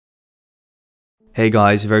Hey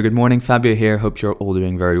guys, very good morning, Fabio here, hope you're all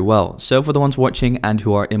doing very well. So for the ones watching and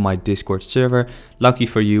who are in my Discord server, lucky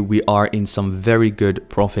for you, we are in some very good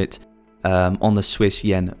profit on the Swiss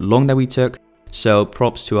yen long that we took. So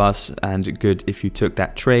props to us and good if you took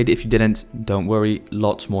that trade. If you didn't, don't worry,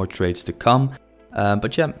 lots more trades to come.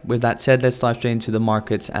 But yeah, with that said, let's dive straight into the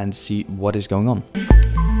markets and see what is going on.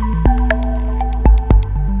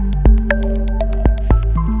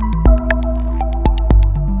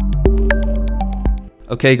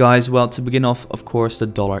 Okay guys, well, to begin off, of course, the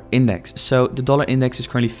dollar index. So the dollar index is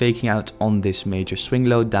currently faking out on this major swing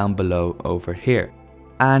low down below over here.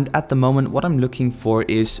 And at the moment, what I'm looking for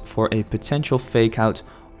is for a potential fake out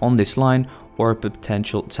on this line or a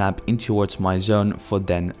potential tap in towards my zone for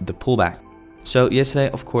then the pullback. So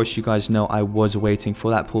yesterday, of course, you guys know I was waiting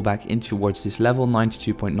for that pullback in towards this level,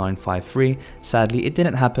 92.953. Sadly, it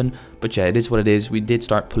didn't happen, but yeah, it is what it is. We did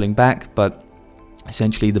start pulling back, but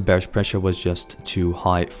essentially the bearish pressure was just too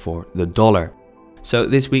high for the dollar. So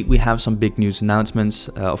this week we have some big news announcements.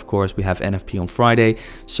 Of course, we have NFP on Friday.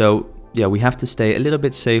 So yeah, we have to stay a little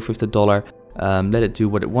bit safe with the dollar, let it do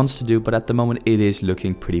what it wants to do, but at the moment it is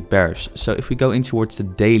looking pretty bearish. So if we go in towards the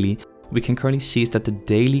daily, we can currently see that the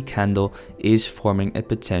daily candle is forming a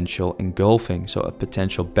potential engulfing, so a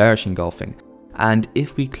potential bearish engulfing. And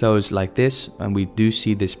if we close like this, and we do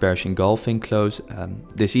see this bearish engulfing close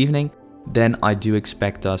this evening, then I do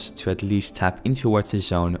expect us to at least tap in towards the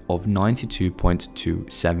zone of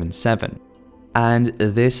 92.277. And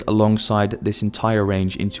this, alongside this entire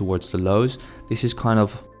range in towards the lows, this is kind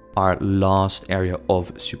of our last area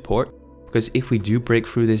of support. Because if we do break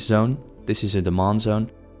through this zone, this is a demand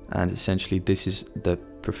zone, and essentially this is the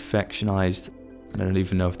perfectionized, I don't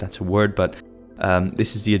even know if that's a word, but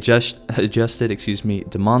this is the adjusted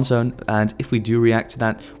demand zone. And if we do react to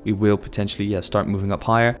that, we will potentially start moving up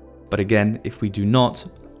higher. But again, if we do not,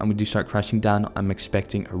 and we do start crashing down, I'm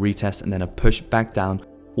expecting a retest and then a push back down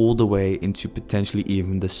all the way into potentially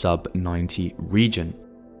even the sub 90 region.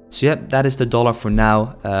 So yeah, that is the dollar for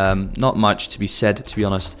now. Not much to be said, to be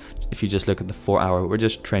honest. If you just look at the 4 hour, we're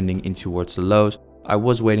just trending in towards the lows. I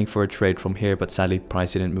was waiting for a trade from here, but sadly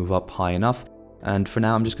price didn't move up high enough. And for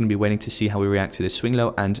now, I'm just going to be waiting to see how we react to this swing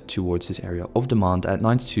low and towards this area of demand at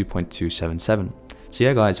 92.277. So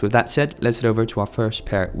yeah guys, with that said, let's head over to our first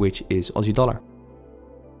pair, which is Aussie dollar.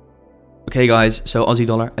 Okay guys, so Aussie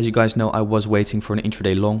dollar, as you guys know, I was waiting for an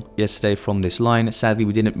intraday long yesterday from this line. Sadly,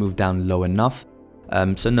 we didn't move down low enough,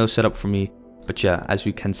 so no setup for me. But yeah, as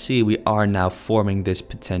we can see, we are now forming this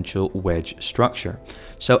potential wedge structure.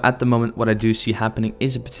 So at the moment, what I do see happening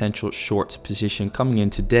is a potential short position coming in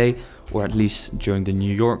today, or at least during the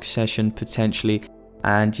New York session potentially.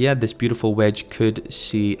 And yeah, this beautiful wedge could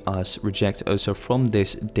see us reject also from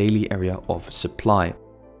this daily area of supply.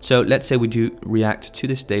 So let's say we do react to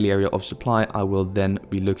this daily area of supply. I will then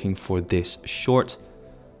be looking for this short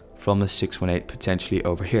from the 618 potentially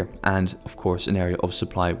over here. And of course, an area of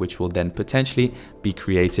supply, which will then potentially be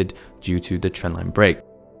created due to the trendline break.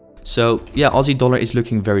 So yeah, Aussie dollar is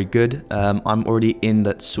looking very good. I'm already in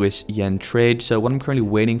that Swiss yen trade. So what I'm currently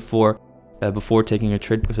waiting for before taking a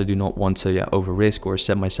trade, because I do not want to over risk or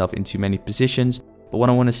set myself into many positions, but what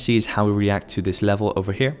I want to see is how we react to this level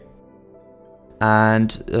over here.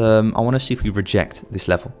 And I want to see if we reject this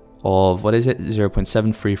level of, what is it,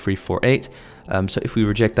 0.73348. So if we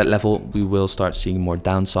reject that level, we will start seeing more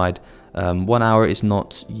downside. 1 hour is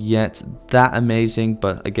not yet that amazing,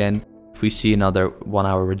 but again, if we see another 1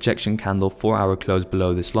 hour rejection candle, 4 hour close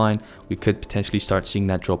below this line, we could potentially start seeing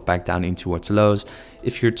that drop back down in towards lows.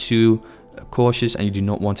 If you're too cautious and you do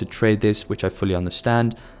not want to trade this, which I fully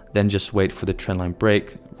understand, then just wait for the trendline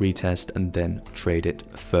break, retest, and then trade it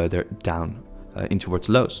further down in towards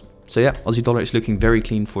lows. So yeah, Aussie dollar is looking very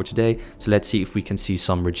clean for today. So let's see if we can see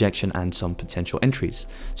some rejection and some potential entries.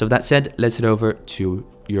 So with that said, let's head over to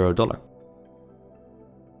euro dollar.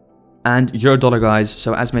 And euro dollar guys,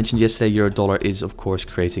 so as mentioned yesterday, euro dollar is of course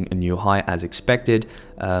creating a new high as expected.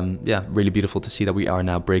 Yeah, really beautiful to see that we are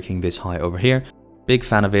now breaking this high over here. Big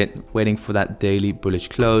fan of it, waiting for that daily bullish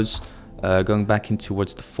close, going back in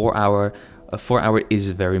towards the 4 hour. 4 hour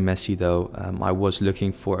is very messy though. I was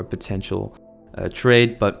looking for a potential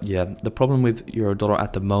trade, but yeah, the problem with euro dollar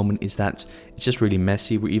at the moment is that it's just really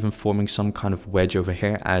messy. We're even forming some kind of wedge over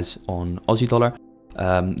here as on Aussie dollar.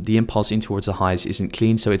 The impulse in towards the highs isn't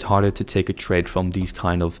clean, so it's harder to take a trade from these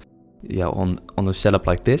kind of, on a setup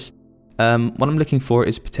like this. What I'm looking for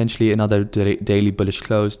is potentially another daily bullish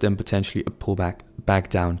close, then potentially a pullback back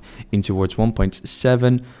down in towards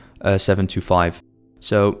 1.7725.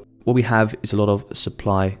 So what we have is a lot of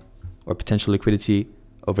supply or potential liquidity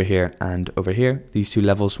over here and over here. These two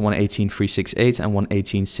levels, 118.368 and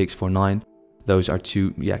 118.649. Those are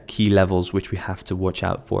two key levels which we have to watch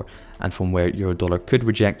out for, and from where euro dollar could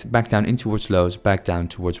reject back down in towards lows, back down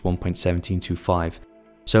towards 1.1725.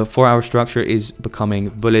 So 4-hour structure is becoming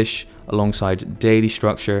bullish alongside daily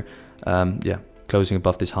structure, closing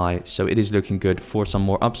above this high. So it is looking good for some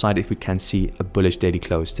more upside if we can see a bullish daily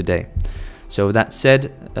close today. So that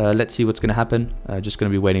said, let's see what's going to happen. Just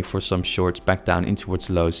going to be waiting for some shorts back down in towards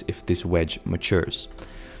lows if this wedge matures.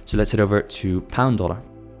 So let's head over to pound dollar.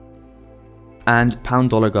 And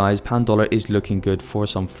pound dollar, guys, pound dollar is looking good for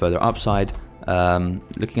some further upside.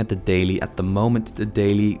 Looking at the daily, at the moment, the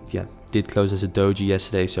daily, did close as a doji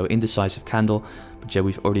yesterday, so indecisive candle. But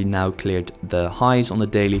we've already now cleared the highs on the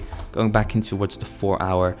daily, going back in towards the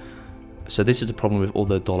 4-hour. So this is the problem with all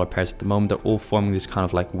the dollar pairs at the moment. They're all forming this kind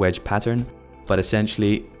of like wedge pattern. But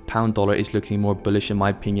essentially, pound dollar is looking more bullish in my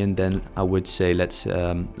opinion than I would say, let's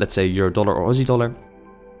say euro dollar or Aussie dollar.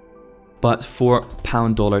 But for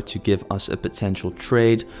pound dollar to give us a potential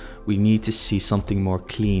trade, we need to see something more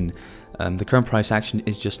clean. The current price action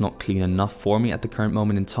is just not clean enough for me at the current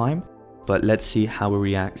moment in time. But let's see how we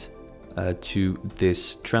react to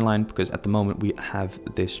this trend line, because at the moment we have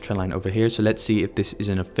this trend line over here. So let's see if this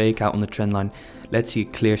isn't a fake out on the trend line. Let's see a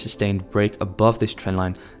clear sustained break above this trend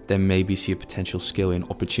line, then maybe see a potential scale in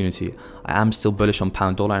opportunity. I am still bullish on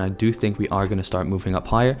pound dollar, and I do think we are going to start moving up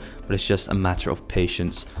higher, but it's just a matter of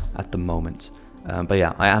patience at the moment. But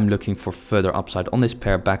yeah, I am looking for further upside on this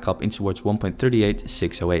pair back up in towards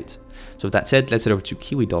 1.38608. So with that said, let's head over to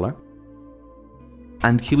Kiwi dollar.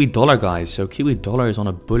 And Kiwi dollar, guys, so Kiwi dollar is on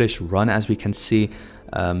a bullish run. As we can see,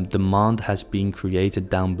 demand has been created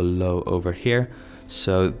down below over here.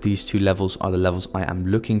 So these two levels are the levels I am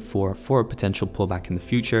looking for a potential pullback in the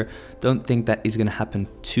future. Don't think that is going to happen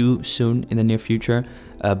too soon in the near future.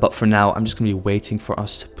 But for now, I'm just going to be waiting for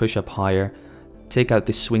us to push up higher, take out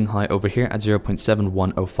this swing high over here at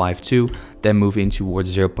 0.71052, then move in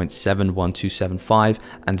towards 0.71275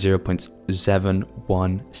 and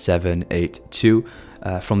 0.71782.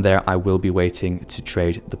 From there, I will be waiting to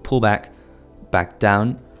trade the pullback back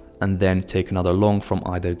down and then take another long from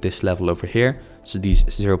either this level over here, so these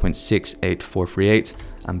 0.68438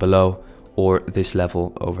 and below, or this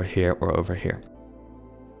level over here or over here.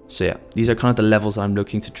 So yeah, these are kind of the levels that I'm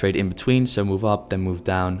looking to trade in between. So move up, then move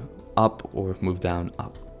down, up, or move down,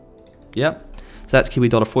 up. Yeah, so that's Kiwi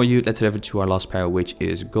dollar for you. Let's head over to our last pair, which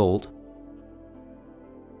is gold.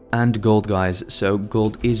 And gold, guys, so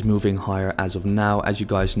gold is moving higher as of now. As you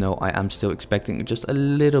guys know, I am still expecting just a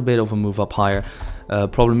little bit of a move up higher.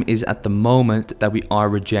 Problem is at the moment that we are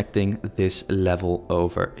rejecting this level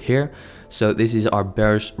over here. So this is our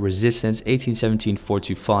bearish resistance,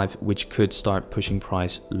 1817.425, which could start pushing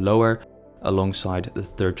price lower alongside the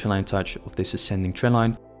third trendline touch of this ascending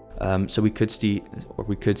trendline. So we could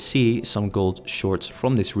see some gold shorts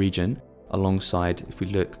from this region. Alongside, if we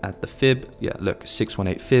look at the fib, yeah, look,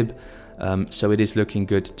 618 fib. So it is looking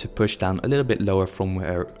good to push down a little bit lower from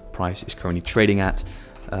where price is currently trading at.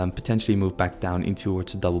 Potentially move back down in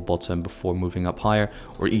towards a double bottom before moving up higher,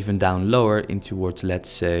 or even down lower in towards, let's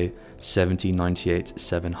say, 1798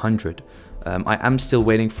 700. I am still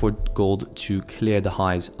waiting for gold to clear the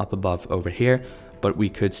highs up above over here, but we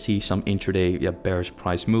could see some intraday bearish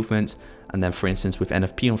price movement. And then, for instance, with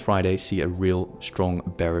NFP on Friday, see a real strong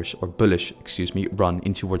bearish or bullish, run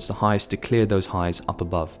in towards the highs to clear those highs up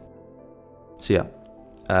above. So yeah,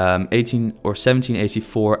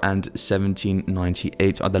 1784 and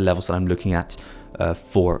 1798 are the levels that I'm looking at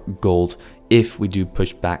for gold if we do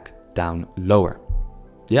push back down lower.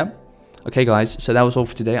 Yeah. Okay, guys, so that was all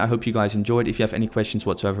for today. I hope you guys enjoyed. If you have any questions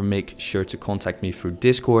whatsoever, make sure to contact me through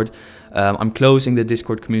Discord. I'm closing the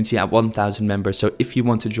Discord community at 1,000 members, so if you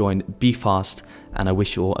want to join, be fast. And I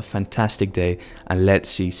wish you all a fantastic day, and let's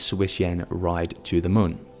see Swiss yen ride to the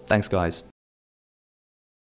moon. Thanks, guys.